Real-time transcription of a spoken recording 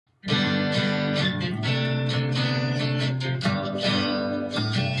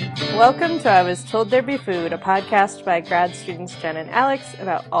Welcome to I Was Told There'd Be Food, a podcast by grad students Jen and Alex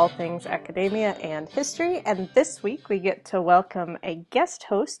about all things academia and history. And this week we get to welcome a guest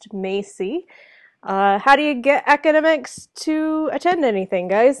host, Macey. How do you get academics to attend anything,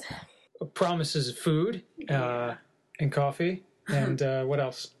 guys? Promises of food and coffee. And what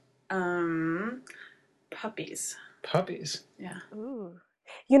else? Puppies. Puppies. Yeah. Ooh.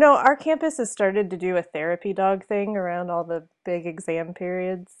 You know, our campus has started to do a therapy dog thing around all the big exam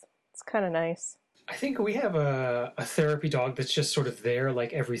periods. It's kind of nice. I think we have a therapy dog that's just sort of there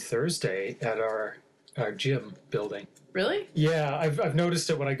like every Thursday at our gym building. Really? Yeah, I've noticed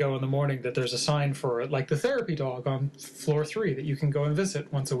it when I go in the morning that there's a sign for like the therapy dog on floor 3 that you can go and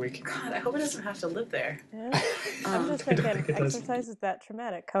visit once a week. God, I hope it doesn't have to live there. Yeah. I'm just thinking, exercise is that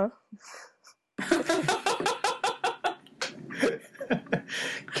traumatic, huh?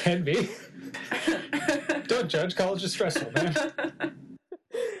 Can be. Don't judge. College is stressful, man.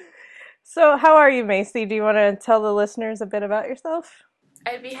 So, how are you, Macey? Do you want to tell the listeners a bit about yourself?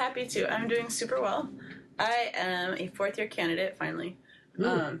 I'd be happy to. I'm doing super well. I am a fourth-year candidate, finally.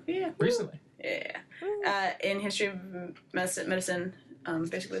 Ooh, recently. Yeah. In history of medicine,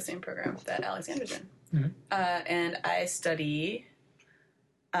 basically the same program that Alexander's in. Mm-hmm. And I study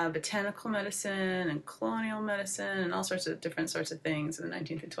botanical medicine and colonial medicine and all sorts of different sorts of things in the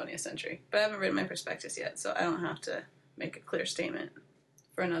 19th and 20th century. But I haven't written my prospectus yet, so I don't have to make a clear statement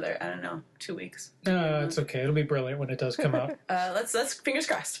for another, 2 weeks. It's okay. It'll be brilliant when it does come out. Let's fingers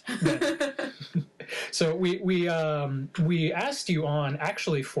crossed. So we asked you on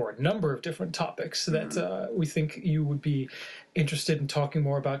actually for a number of different topics that we think you would be interested in talking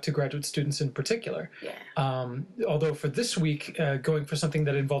more about to graduate students in particular. Yeah. Although for this week, going for something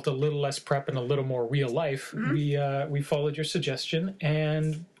that involved a little less prep and a little more real life, we followed your suggestion,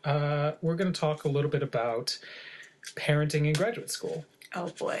 and we're going to talk a little bit about parenting in graduate school. Oh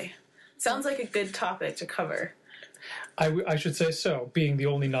boy, sounds like a good topic to cover. I should say so, being the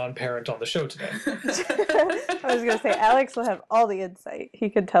only non-parent on the show today. I was going to say, Alex will have all the insight. He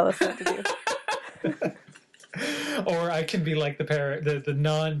could tell us what to do. Or I can be like the parent, the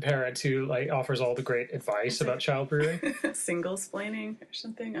non-parent who like offers all the great advice about child rearing. Single-splaining or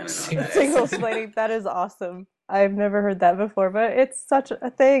something? I don't know. Single-splaining, that is awesome. I've never heard that before, but it's such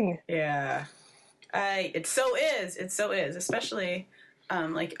a thing. Yeah. It so is. It so is. Especially,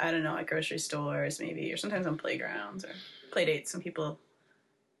 at grocery stores maybe, or sometimes on playgrounds or play dates when people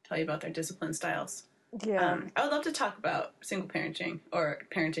tell you about their discipline styles. Yeah. I would love to talk about single parenting or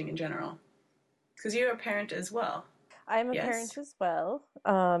parenting in general. Because you're a parent as well. I'm a parent as well.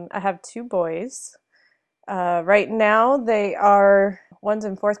 I have 2 boys. Right now, one's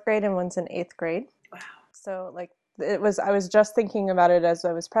in 4th grade and one's in 8th grade. Wow. So, I was just thinking about it as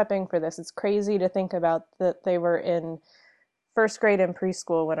I was prepping for this. It's crazy to think about that they were in 1st grade and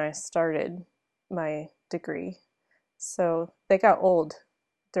preschool when I started my degree. So they got old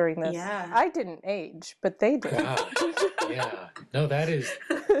during this. Yeah. I didn't age, but they did. Wow. Yeah. No, that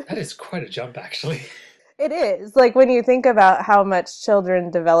is quite a jump, actually. It is. Like, when you think about how much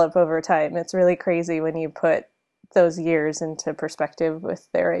children develop over time, it's really crazy when you put those years into perspective with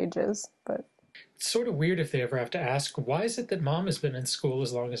their ages. But it's sort of weird if they ever have to ask, why is it that mom has been in school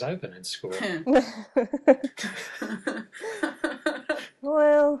as long as I've been in school?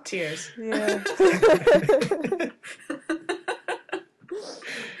 Well, tears. Yeah.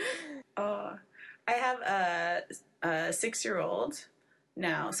 I have a 6-year-old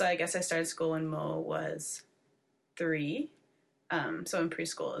now, so I guess I started school when Mo was 3, so in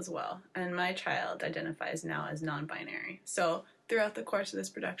preschool as well. And my child identifies now as non-binary. So throughout the course of this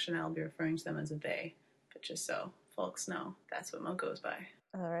production, I'll be referring to them as a they, but just so folks know, that's what Mo goes by.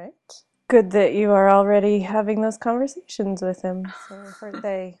 All right. Good that you are already having those conversations with him. So for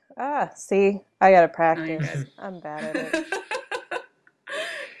they. See, I gotta practice. I'm bad at it.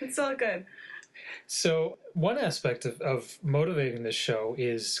 It's all good. So one aspect of motivating this show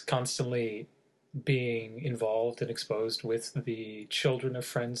is constantly being involved and exposed with the children of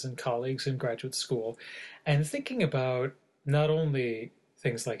friends and colleagues in graduate school, and thinking about not only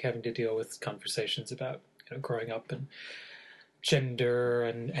things like having to deal with conversations about growing up and gender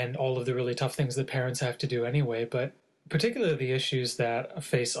and all of the really tough things that parents have to do anyway, but particularly the issues that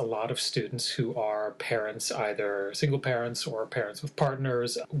face a lot of students who are parents, either single parents or parents with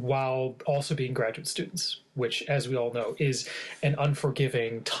partners, while also being graduate students, which, as we all know, is an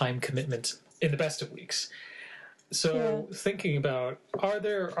unforgiving time commitment in the best of weeks. So thinking about, are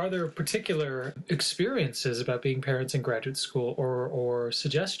there particular experiences about being parents in graduate school or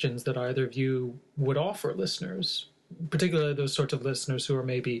suggestions that either of you would offer listeners particularly those sorts of listeners who are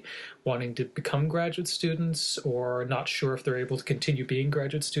maybe wanting to become graduate students or not sure if they're able to continue being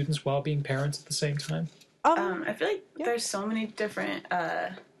graduate students while being parents at the same time? I feel like there's so many different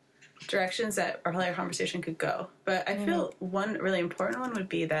directions that our whole conversation could go. But I feel one really important one would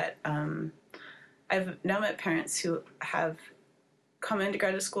be that I've now met parents who have come into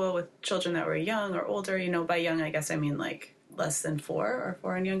graduate school with children that were young or older. By young, I guess I mean like less than 4 or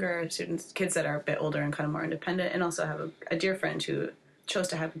 4 and younger, students, kids that are a bit older and kind of more independent, and also have a dear friend who chose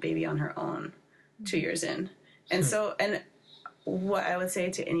to have a baby on her own 2 years in. And so, and what I would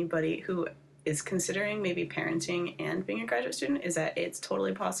say to anybody who is considering maybe parenting and being a graduate student is that it's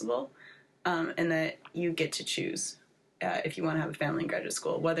totally possible, and that you get to choose if you want to have a family in graduate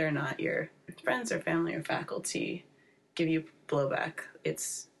school, whether or not your friends or family or faculty give you blowback.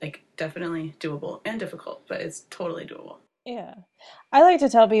 It's like definitely doable and difficult, but it's totally doable. Yeah. I like to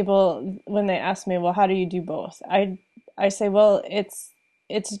tell people when they ask me, well, how do you do both? I say, well, it's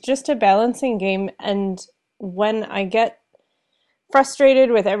just a balancing game, and when I get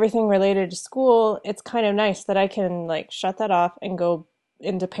frustrated with everything related to school, it's kind of nice that I can like shut that off and go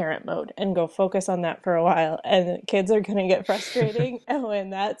into parent mode and go focus on that for a while. And kids are going to get frustrating. And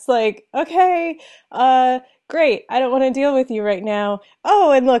when that's like, okay, great, I don't want to deal with you right now.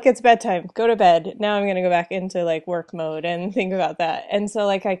 Oh, and look, it's bedtime. Go to bed. Now I'm going to go back into like work mode and think about that. And so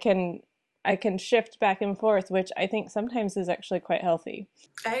like I can shift back and forth, which I think sometimes is actually quite healthy.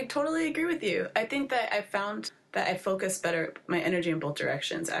 I totally agree with you. I think that I found that I focus better my energy in both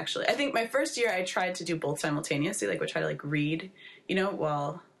directions, actually. I think my first year I tried to do both simultaneously, like would try to like read,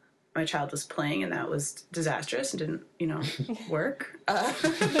 while my child was playing, and that was disastrous and didn't, work. Have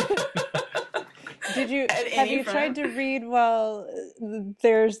you tried to read while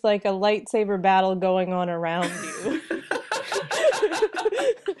there's like a lightsaber battle going on around you?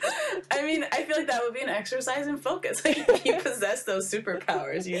 I mean, I feel like that would be an exercise in focus. Like, if you possess those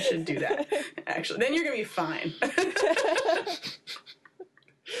superpowers, you should do that, actually. Then you're going to be fine.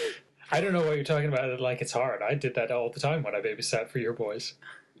 I don't know what you're talking about. Like, it's hard. I did that all the time when I babysat for your boys.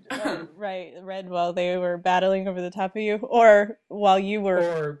 Right, read while they were battling over the top of you, or while you were,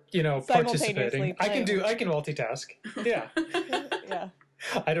 or participating. I can multitask. Yeah. Yeah.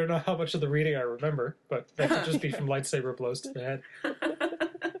 I don't know how much of the reading I remember, but that could just be from lightsaber blows to the head.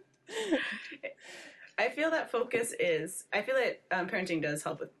 I feel that parenting does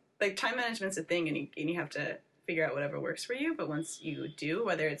help with, like, time management's a thing, and you have to figure out whatever works for you. But once you do,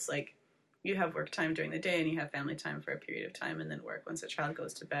 whether it's like you have work time during the day and you have family time for a period of time and then work once the child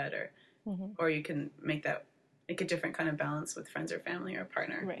goes to bed, or you can make a different kind of balance with friends or family or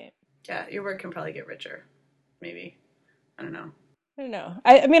partner. Right. Yeah, your work can probably get richer. Maybe. I don't know.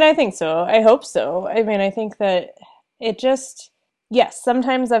 I mean, I think so. I hope so. I mean, I think that it just, yes,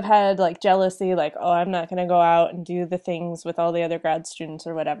 sometimes I've had like jealousy, like, oh, I'm not going to go out and do the things with all the other grad students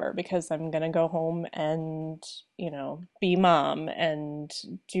or whatever because I'm going to go home and, be mom and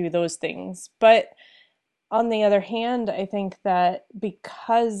do those things. But on the other hand, I think that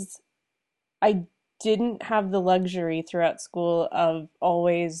because I didn't have the luxury throughout school of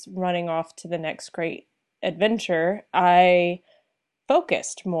always running off to the next great adventure, I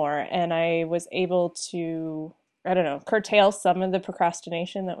focused more and I was able to, I don't know, curtail some of the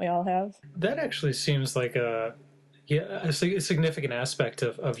procrastination that we all have. That actually seems like a significant aspect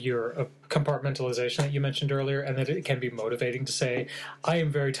of your compartmentalization that you mentioned earlier, and that it can be motivating to say, I am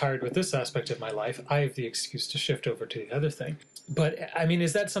very tired with this aspect of my life. I have the excuse to shift over to the other thing. But, I mean,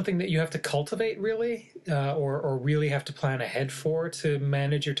 is that something that you have to cultivate, really? Or really have to plan ahead for to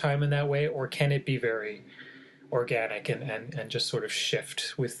manage your time in that way? Or can it be very organic and just sort of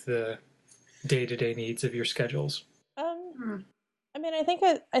shift with the day-to-day needs of your schedules? I mean, I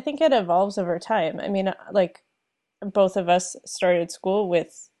think it evolves over time. I mean, like both of us started school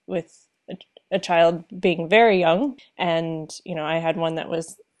with a child being very young, and I had one that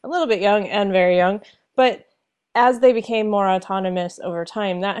was a little bit young and very young, but as they became more autonomous over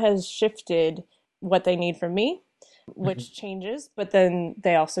time, that has shifted what they need from me, which changes, but then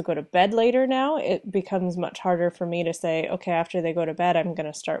they also go to bed later now. It becomes much harder for me to say, okay, after they go to bed, I'm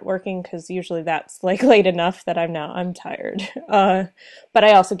going to start working, because usually that's like late enough that I'm tired. But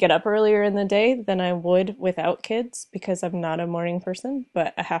I also get up earlier in the day than I would without kids because I'm not a morning person,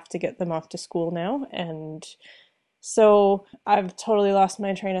 but I have to get them off to school now. And so I've totally lost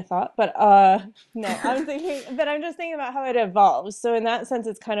my train of thought, but no, I'm just thinking about how it evolves. So in that sense,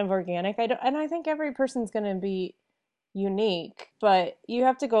 it's kind of organic. And I think every person's going to be unique, but you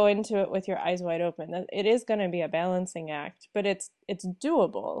have to go into it with your eyes wide open. It is going to be a balancing act, but it's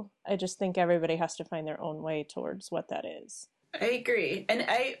doable. I just think everybody has to find their own way towards what that is. I agree. And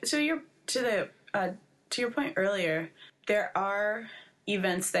so you're to the to your point earlier, there are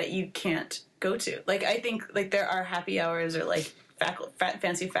events that you can't go to. Like, I think, like, there are happy hours or, like,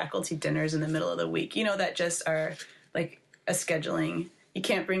 fancy faculty dinners in the middle of the week, that just are, like, a scheduling. You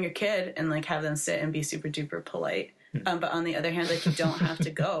can't bring your kid and, like, have them sit and be super duper polite. But on the other hand, like, you don't have to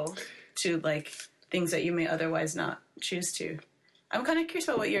go to, like, things that you may otherwise not choose to. I'm kind of curious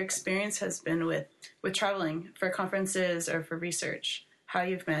about what your experience has been with traveling for conferences or for research, how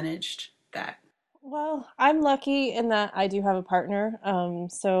you've managed that. Well, I'm lucky in that I do have a partner.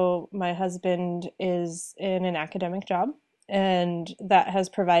 So my husband is in an academic job, and that has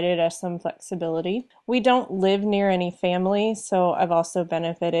provided us some flexibility. We don't live near any family, so I've also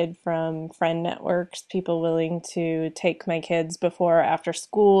benefited from friend networks, people willing to take my kids before or after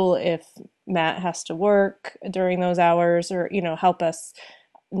school if Matt has to work during those hours, or, help us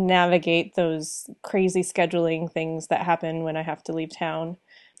navigate those crazy scheduling things that happen when I have to leave town.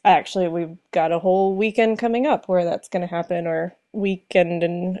 Actually, we've got a whole weekend coming up where that's going to happen, or weekend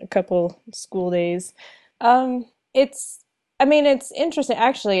and a couple school days. It's, I mean, it's interesting.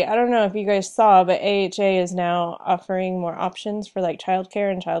 Actually, I don't know if you guys saw, but AHA is now offering more options for like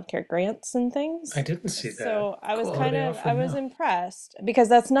childcare and childcare grants and things. I didn't see that. So I was Cool. What are they I offering was now? impressed because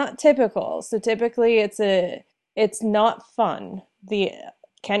that's not typical. So typically it's not fun. The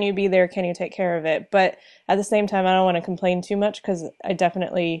can you be there? Can you take care of it? But at the same time, I don't want to complain too much because I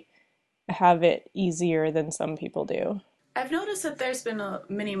definitely have it easier than some people do. I've noticed that there's been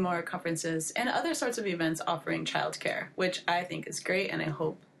many more conferences and other sorts of events offering childcare, which I think is great and I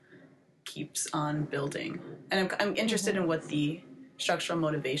hope keeps on building. And I'm interested in what the structural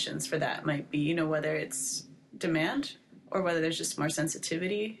motivations for that might be, whether it's demand or whether there's just more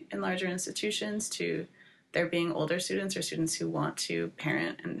sensitivity in larger institutions to there being older students or students who want to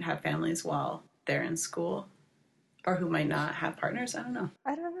parent and have families while they're in school or who might not have partners. I don't know.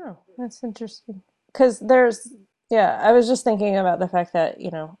 I don't know. That's interesting. Because yeah, I was just thinking about the fact that,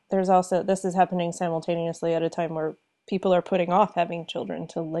 there's also, this is happening simultaneously at a time where people are putting off having children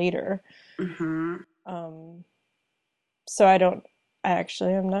till later. Mm-hmm. So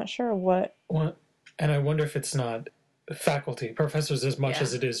I'm not sure what. Well, and I wonder if it's not faculty, professors, as much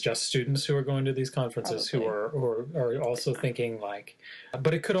as it is just students who are going to these conferences Probably. who are also thinking like,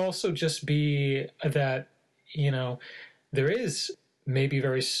 but it could also just be that, there is maybe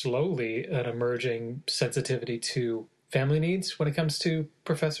very slowly an emerging sensitivity to family needs when it comes to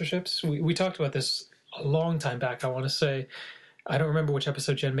professorships. We talked about this a long time back. I want to say, I don't remember which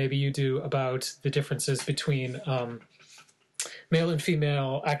episode, Jen, maybe you do, about the differences between male and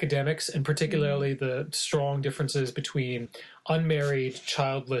female academics, and particularly the strong differences between unmarried,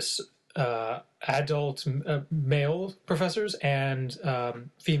 childless adult male professors and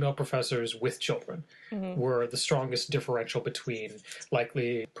female professors with children were the strongest differential between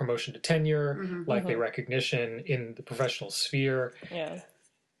likely promotion to tenure, likely recognition in the professional sphere. Yeah.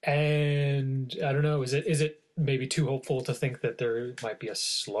 And I don't know, is it maybe too hopeful to think that there might be a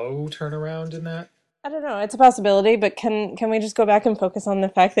slow turnaround in that? I don't know. It's a possibility, but can we just go back and focus on the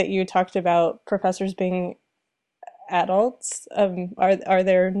fact that you talked about professors being adults? Are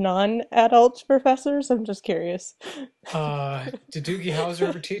there non-adult professors? I'm just curious. Did Doogie Howser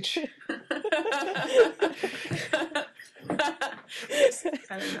ever teach?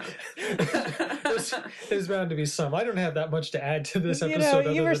 I don't know. There's bound to be some. I don't have that much to add to this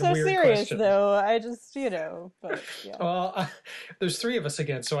episode. You were other than so weird serious, questions. though. I just, but yeah. Well, there's three of us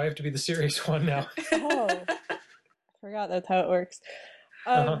again, so I have to be the serious one now. Oh, I forgot that's how it works.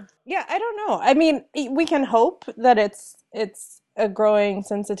 Yeah, I don't know. I mean, we can hope that it's a growing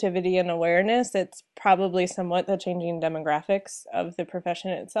sensitivity and awareness. It's probably somewhat the changing demographics of the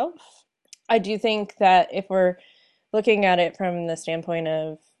profession itself. I do think that if we're looking at it from the standpoint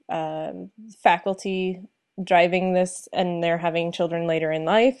of faculty driving this and they're having children later in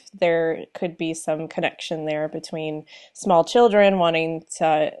life, there could be some connection there between small children wanting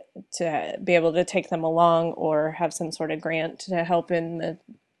to be able to take them along or have some sort of grant to help in the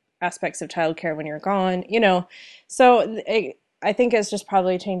aspects of childcare when you're gone, So I think it's just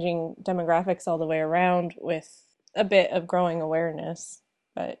probably changing demographics all the way around with a bit of growing awareness,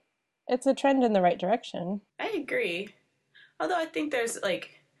 but it's a trend in the right direction. I agree. Although I think there's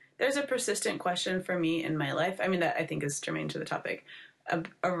a persistent question for me in my life. I mean, that I think is germane to the topic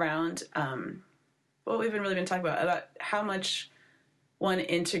around what we've really been talking about how much one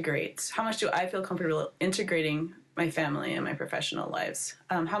integrates. How much do I feel comfortable integrating my family and my professional lives?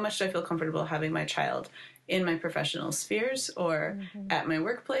 How much do I feel comfortable having my child in my professional spheres or at my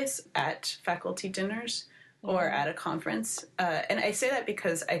workplace, at faculty dinners, or at a conference? And I say that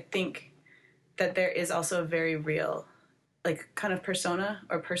because I think that there is also a very real, kind of persona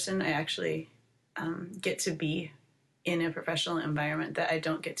or person I actually get to be in a professional environment that I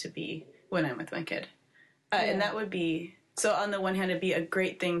don't get to be when I'm with my kid. And that would be, so on the one hand, it'd be a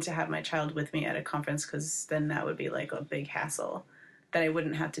great thing to have my child with me at a conference, because then that would be like a big hassle that I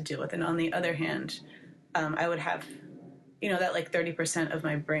wouldn't have to deal with. And on the other hand, I would have, that like 30% of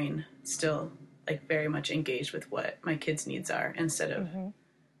my brain still like very much engaged with what my kids' needs are, instead of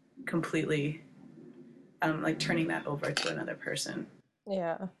completely like turning that over to another person.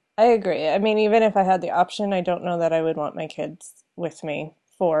 Yeah, I agree. I mean, even if I had the option, I don't know that I would want my kids with me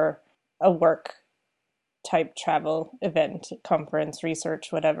for a work type travel event, conference,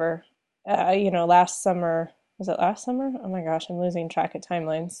 research, whatever. Last summer, was it last summer? Oh my gosh, I'm losing track of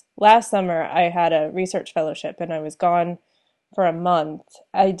timelines. Last summer, I had a research fellowship and I was gone for a month.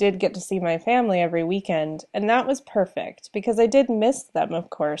 I did get to see my family every weekend, and that was perfect because I did miss them, of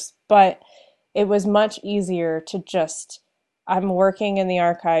course, but it was much easier to just, I'm working in the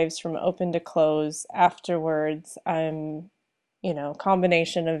archives from open to close. Afterwards, I'm,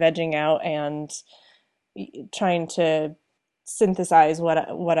 combination of vegging out and trying to synthesize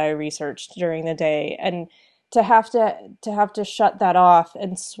what I researched during the day, and to have to shut that off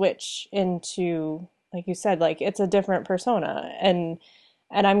and switch into, like you said, like it's a different persona, and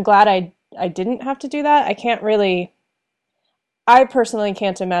I'm glad I didn't have to do that. I personally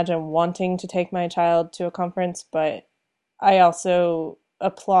can't imagine wanting to take my child to a conference, but I also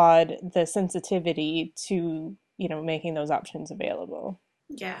applaud the sensitivity to, making those options available.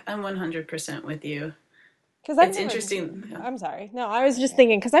 Yeah, I'm 100% with you. Because It's interesting. I'm sorry. No, I was just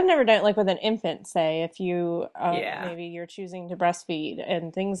thinking, because I've never done it like with an infant, say, if you, Yeah. maybe you're choosing to breastfeed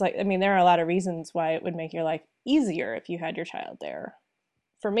and things like, I mean, there are a lot of reasons why it would make your life easier if you had your child there.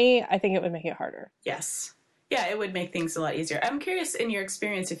 For me, I think it would make it harder. Yes. Yeah, it would make things a lot easier. I'm curious, in your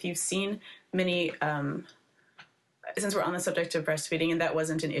experience, if you've seen many, since we're on the subject of breastfeeding, and that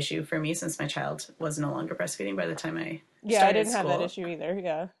wasn't an issue for me since my child was no longer breastfeeding by the time I Yeah, I started didn't have that school. issue either.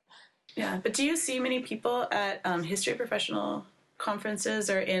 Yeah. Yeah, but do you see many people at history professional conferences,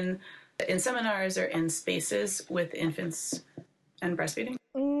 or in seminars, or in spaces with infants and breastfeeding?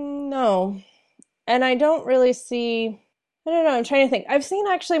 No. And I don't really see, I don't know, I'm trying to think. I've seen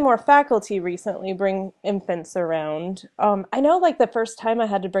actually more faculty recently bring infants around. I know like the first time I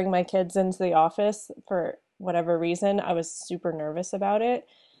had to bring my kids into the office for whatever reason, I was super nervous about it.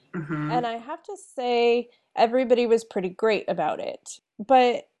 Mm-hmm. And I have to say, everybody was pretty great about it.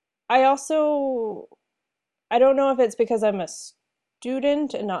 But I also, I don't know if it's because I'm a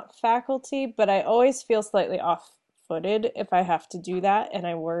student and not faculty, but I always feel slightly off-footed if I have to do that and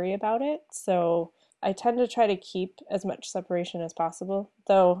I worry about it. So I tend to try to keep as much separation as possible.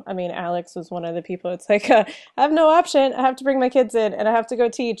 Though, I mean, Alex was one of the people. It's like, I have no option. I have to bring my kids in and I have to go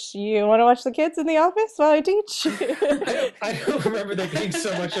teach. You want to watch the kids in the office while I teach? I don't remember there being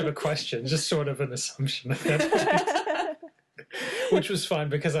so much of a question, just sort of an assumption at that point. Which was fun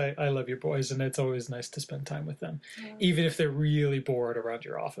because I love your boys and it's always nice to spend time with them, even if they're really bored around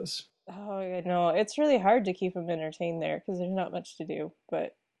your office. Oh, yeah, no, it's really hard to keep them entertained there because there's not much to do.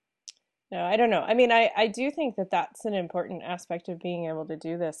 But no, I don't know. I mean, I do think that that's an important aspect of being able to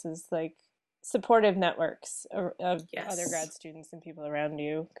do this is like supportive networks of other grad Yes, students and people around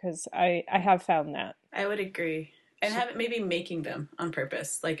you because I have found that. I would agree. And have maybe making them on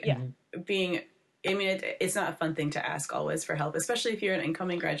purpose, like Yeah. being. I mean, it's not a fun thing to ask always for help, especially if you're an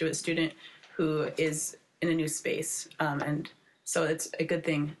incoming graduate student who is in a new space. And so it's a good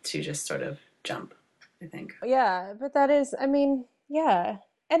thing to just sort of jump, I think. Yeah, but that is, I mean, yeah.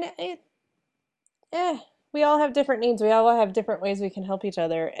 And eh, we all have different needs. We all have different ways we can help each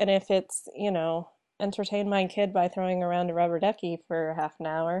other. And if it's, entertain my kid by throwing around a rubber ducky for half an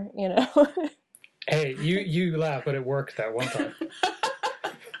hour, Hey, you laugh, but it worked that one time.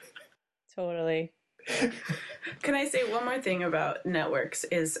 Totally. Can I say one more thing about networks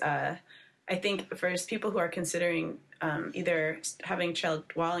is I think for people who are considering either having a child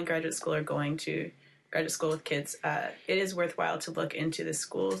while in graduate school or going to graduate school with kids, it is worthwhile to look into the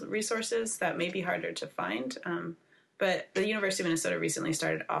school resources that may be harder to find. But the University of Minnesota recently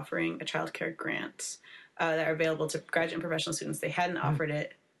started offering a child care grant that are available to graduate and professional students. They hadn't offered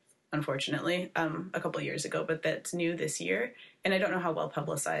it, unfortunately, a couple of years ago, but that's new this year. And I don't know how well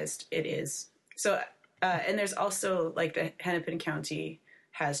publicized it is. So, and there's also like the Hennepin County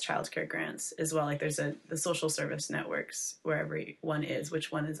has childcare grants as well. Like there's the social service networks where everyone is,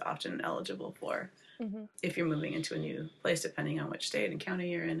 which one is often eligible for if you're moving into a new place, depending on which state and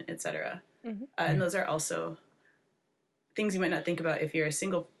county you're in, etc. And those are also things you might not think about if you're a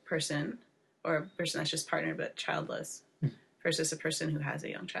single person or a person that's just partnered but childless versus a person who has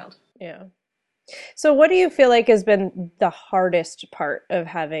a young child. Yeah. So what do you feel like has been the hardest part of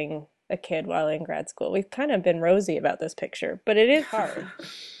having a kid while in grad school. We've kind of been rosy about this picture, but it is hard.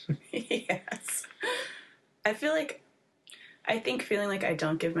 Yes. I feel like, I think feeling like I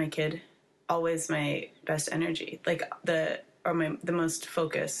don't give my kid always my best energy, like the most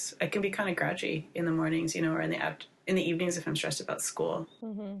focus. I can be kind of grouchy in the mornings, you know, or in the evenings if I'm stressed about school,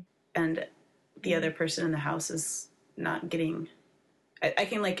 and the other person in the house is not getting. I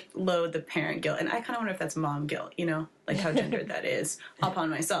can like load the parent guilt, and I kind of wonder if that's mom guilt, you know, like how gendered that is upon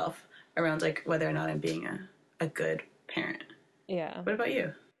myself around like whether or not I'm being a good parent. Yeah. What about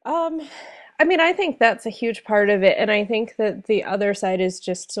you? I mean, I think that's a huge part of it. And I think that the other side is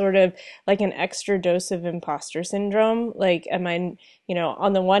just sort of like an extra dose of imposter syndrome. Like, am I, you know,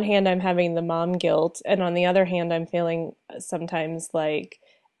 on the one hand, I'm having the mom guilt, and on the other hand, I'm feeling sometimes like,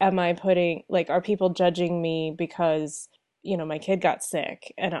 am I putting, like, are people judging me because, you know, my kid got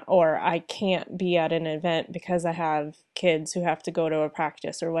sick and or I can't be at an event because I have kids who have to go to a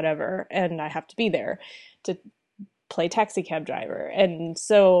practice or whatever, and I have to be there to play taxi cab driver. And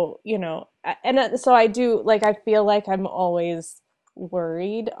so, you know, and so I do, like, I feel like I'm always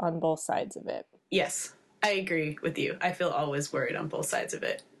worried on both sides of it. Yes, I agree with you. I feel always worried on both sides of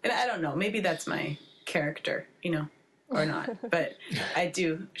it. And I don't know, maybe that's my character, you know, or not. But I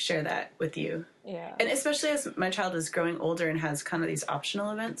do share that with you. Yeah. And especially as my child is growing older and has kind of these optional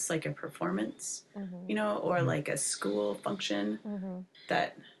events, like a performance, you know, or like a school function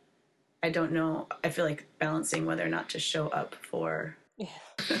that I don't know. I feel like balancing whether or not to show up for. Yeah.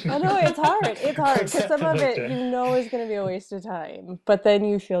 I know it's hard. It's hard because some of it you know is going to be a waste of time, but then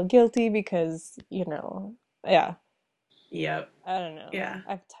you feel guilty because, you know, yeah. Yep. I don't know. Yeah.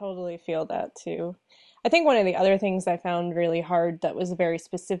 I totally feel that too. I think one of the other things I found really hard that was very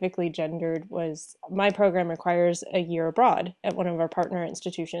specifically gendered was my program requires a year abroad at one of our partner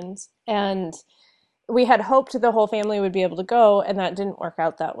institutions. And we had hoped the whole family would be able to go, and that didn't work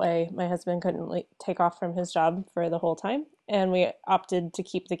out that way. My husband couldn't take off from his job for the whole time, and we opted to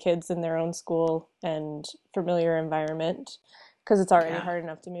keep the kids in their own school and familiar environment because it's already hard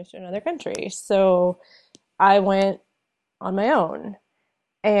enough to move to another country. So I went on my own,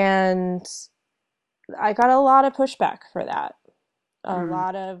 and I got a lot of pushback for that. A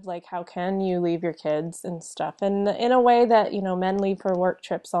lot of like, how can you leave your kids and stuff, and in a way that, you know, men leave for work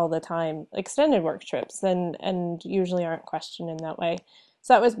trips all the time, extended work trips, and usually aren't questioned in that way.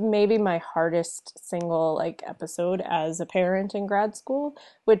 So that was maybe my hardest single like episode as a parent in grad school,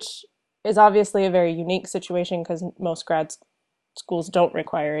 which is obviously a very unique situation because most schools don't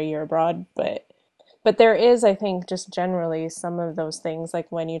require a year abroad, but there is, I think, just generally some of those things,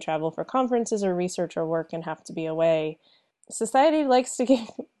 like when you travel for conferences or research or work and have to be away, society likes to give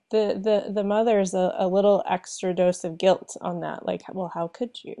the mothers a little extra dose of guilt on that. Like, well, how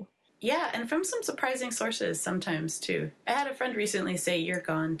could you? Yeah, and from some surprising sources sometimes too. I had a friend recently say, "You're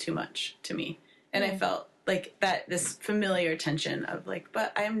gone too much" to me. And I felt like that, this familiar tension of like,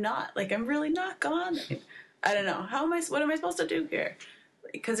 but I'm not. Like, I'm really not gone. I don't know. What am I supposed to do here?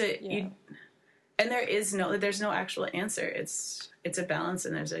 Because and there's no actual answer. It's a balance,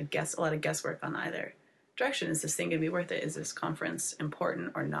 and there's a lot of guesswork on either direction. Is this thing going to be worth it? Is this conference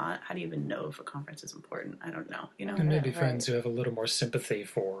important or not? How do you even know if a conference is important? I don't know. You know, and maybe friends who have a little more sympathy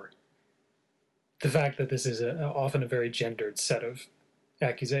for the fact that this is often a very gendered set of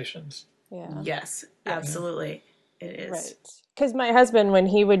accusations. Yeah. Yes, absolutely, it is. Right. Because my husband, when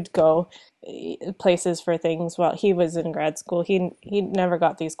he would go places for things while he was in grad school, he never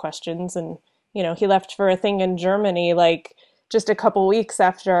got these questions, and you know, he left for a thing in Germany like just a couple weeks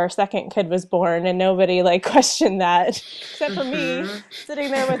after our second kid was born, and nobody like questioned that except for me sitting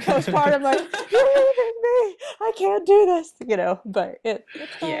there with postpartum like, you're leaving me, I can't do this, you know. But it's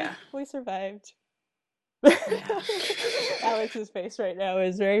fine. We survived. Alex's face right now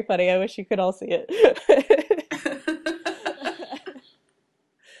is very funny. I wish you could all see it.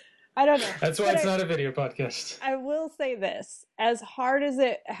 I don't know. That's why it's not a video podcast. I will say this. As hard as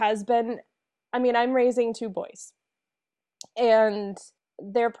it has been, I mean, I'm raising two boys, and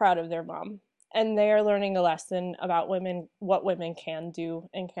they're proud of their mom, and they are learning a lesson about women, what women can do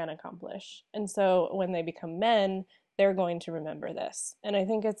and can accomplish. And so when they become men, they're going to remember this. And I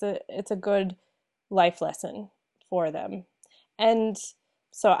think it's a good life lesson for them. And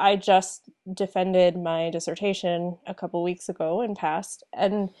so I just defended my dissertation a couple weeks ago and passed,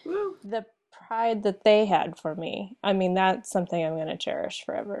 and the pride that they had for me, I mean, that's something I'm going to cherish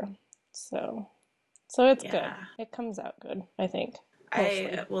forever. So it's good. It comes out good, I think.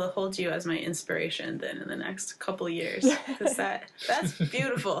 Mostly. I will hold you as my inspiration then in the next couple years, because that's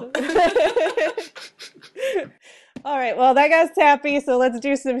beautiful. All right, well, that got us happy, so let's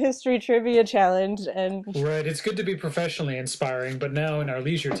do some history trivia challenge. And Right, it's good to be professionally inspiring, but now in our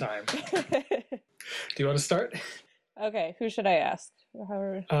leisure time. Do you want to start? Okay, who should I ask? How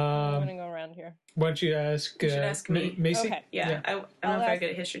are I'm Um, gonna go around here. why don't you ask, You should ask me. Macy? Okay. Yeah, I'm I'll not very ask- good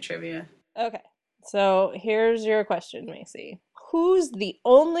at history trivia. Okay, so here's your question, Macy. Who's the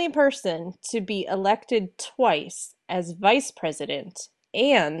only person to be elected twice as vice president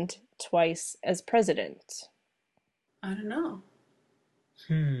and twice as president? I don't know.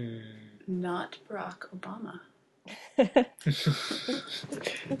 Hmm. Not Barack Obama.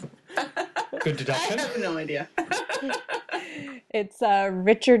 Good deduction. I have no idea. It's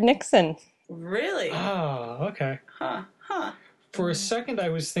Richard Nixon. Really? Ah, okay. Huh. For a second, I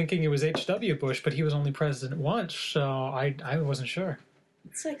was thinking it was H.W. Bush, but he was only president once, so I wasn't sure.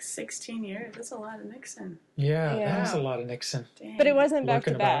 It's like 16 years. That's a lot of Nixon. Yeah, Yeah. that was a lot of Nixon. Dang. But it wasn't back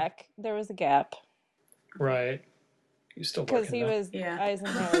to Lurking about. back. There was a gap Right. He was still because working, he though. was Yeah.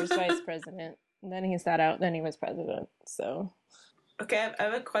 Eisenhower's vice president. And then he sat out, then he was president. So, Okay, I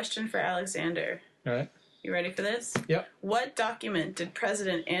have a question for Alexander. All right. You ready for this? Yep. What document did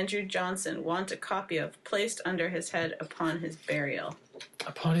President Andrew Johnson want a copy of placed under his head upon his burial?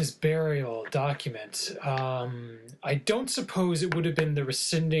 Upon his burial document, I don't suppose it would have been the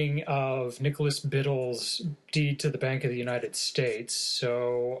rescinding of Nicholas Biddle's deed to the Bank of the United States,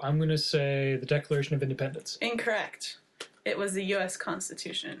 so I'm going to say the Declaration of Independence. Incorrect. It was the U.S.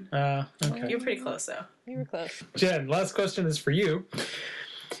 Constitution. Okay. You're pretty close, though. you were close. Jen, last question is for you.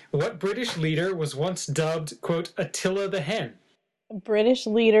 What British leader was once dubbed, quote, Attila the Hen? A British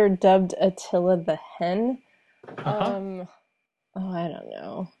leader dubbed Attila the Hen. Uh-huh. Oh, I don't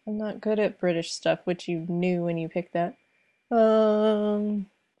know. I'm not good at British stuff, which you knew when you picked that.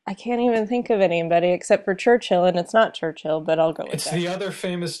 I can't even think of anybody except for Churchill, and it's not Churchill, but I'll go with It's that. the other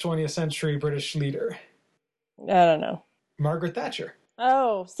famous 20th century British leader, I don't know. Margaret Thatcher.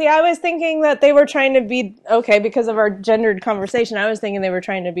 Oh, see, I was thinking that they were trying to be, okay, because of our gendered conversation, I was thinking they were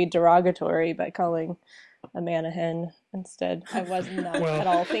trying to be derogatory by calling a man a hen instead. I was not at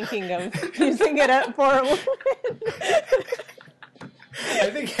all thinking of using it for a woman. I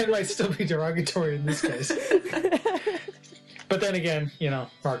think it might still be derogatory in this case. But then again,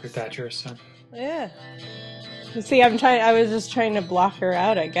 Margaret Thatcher, so. Yeah. You see, I was just trying to block her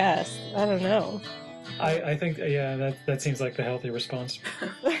out, I guess. I don't know. I think, yeah, that seems like the healthy response.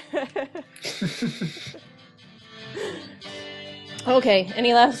 Okay,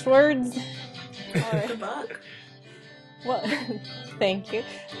 any last words? All right. Good luck. Well, thank you.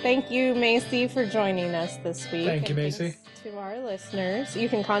 Thank you, Macey, for joining us this week. Thank you, And Macey. thanks to our listeners. You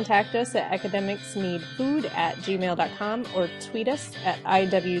can contact us at academicsneedfood@gmail.com or tweet us at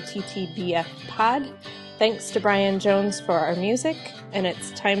IWTTBF pod. Thanks to Brian Jones for our music, and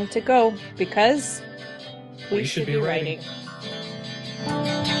it's time to go because we should be writing.